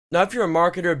Now, if you're a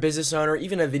marketer, a business owner,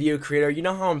 even a video creator, you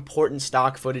know how important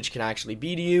stock footage can actually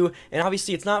be to you, and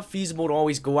obviously it's not feasible to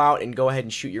always go out and go ahead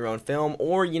and shoot your own film,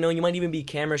 or you might even be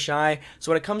camera shy. So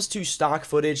when it comes to stock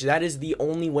footage, that is the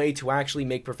only way to actually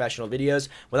make professional videos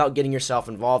without getting yourself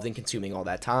involved and consuming all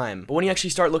that time. But when you actually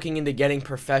start looking into getting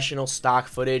professional stock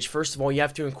footage, first of all, you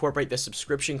have to incorporate the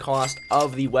subscription cost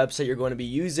of the website you're going to be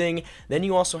using. Then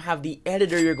you also have the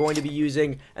editor you're going to be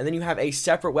using, and then you have a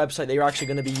separate website that you're actually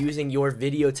going to be using your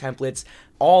video templates.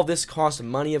 All this costs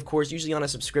money, of course, usually on a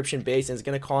subscription base, and it's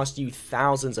going to cost you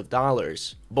thousands of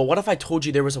dollars. But what if I told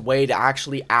you there was a way to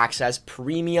actually access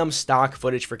premium stock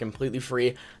footage for completely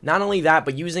free? Not only that,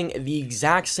 but using the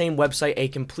exact same website, a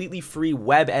completely free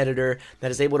web editor that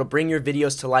is able to bring your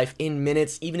videos to life in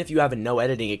minutes, even if you have no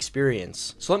editing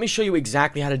experience. So let me show you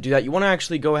exactly how to do that. You want to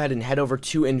actually go ahead and head over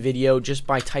to InVideo just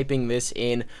by typing this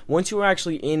in. Once you are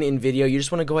actually in InVideo, you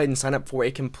just want to go ahead and sign up for a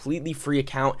completely free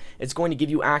account. It's going to give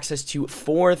you access to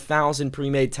 4,000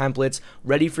 pre-made templates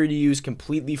ready for you to use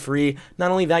completely free.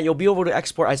 Not only that, you'll be able to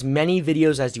export as many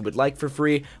videos as you would like for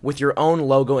free with your own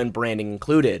logo and branding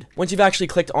included. Once you've actually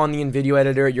clicked on the InVideo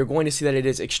editor, you're going to see that it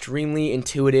is extremely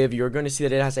intuitive. You're going to see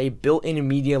that it has a built-in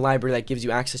media library that gives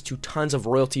you access to tons of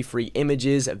royalty-free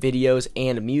images, videos,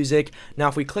 and music. Now,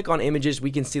 if we click on images,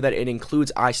 we can see that it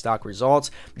includes iStock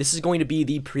results. This is going to be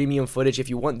the premium footage. If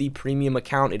you want the premium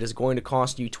account, it is going to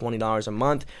cost you $20 a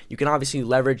month. You can obviously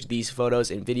leverage these photos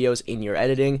and videos in your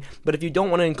editing, but if you don't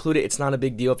want to include it, it's not a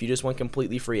big deal. If you just want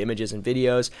completely free images and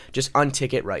videos, just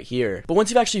untick it right here. But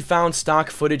once you've actually found stock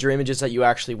footage or images that you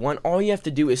actually want, all you have to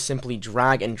do is simply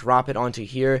drag and drop it onto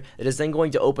here. It is then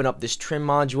going to open up this trim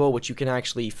module, which you can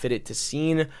actually fit it to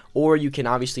scene, or you can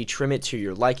obviously trim it to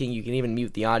your liking. You can even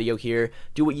mute the audio here.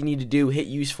 Do what you need to do, hit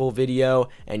use full video,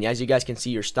 and as you guys can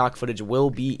see, your stock footage will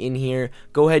be in here.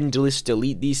 Go ahead and just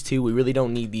delete these two. We really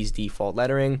don't need these default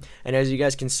lettering, and as you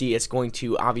guys can see, it's going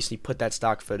to obviously put that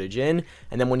stock footage in,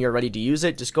 and then when you're ready to use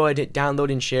it, just go ahead and hit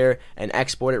download and share and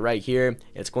export it right here.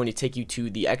 It's going to take you to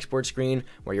the export screen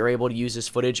where you're able to use this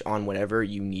footage on whatever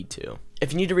you need to.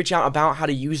 If you need to reach out about how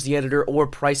to use the editor or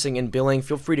pricing and billing,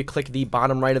 feel free to click the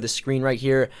bottom right of the screen right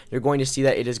here. You're going to see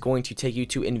that it is going to take you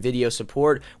to InVideo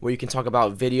support, where you can talk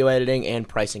about video editing and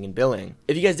pricing and billing.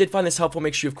 If you guys did find this helpful,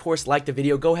 make sure you of course like the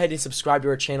video. Go ahead and subscribe to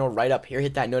our channel right up here.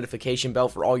 Hit that notification bell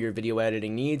for all your video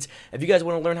editing needs. If you guys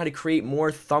want to learn how to create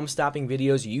more thumb stopping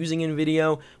videos using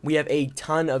InVideo, we have a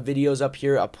ton of videos up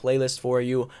here, a playlist for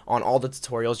you on all the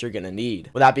tutorials you're going to need.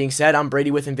 With that being said, I'm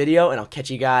Brady with InVideo, and I'll catch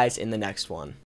you guys in the next one.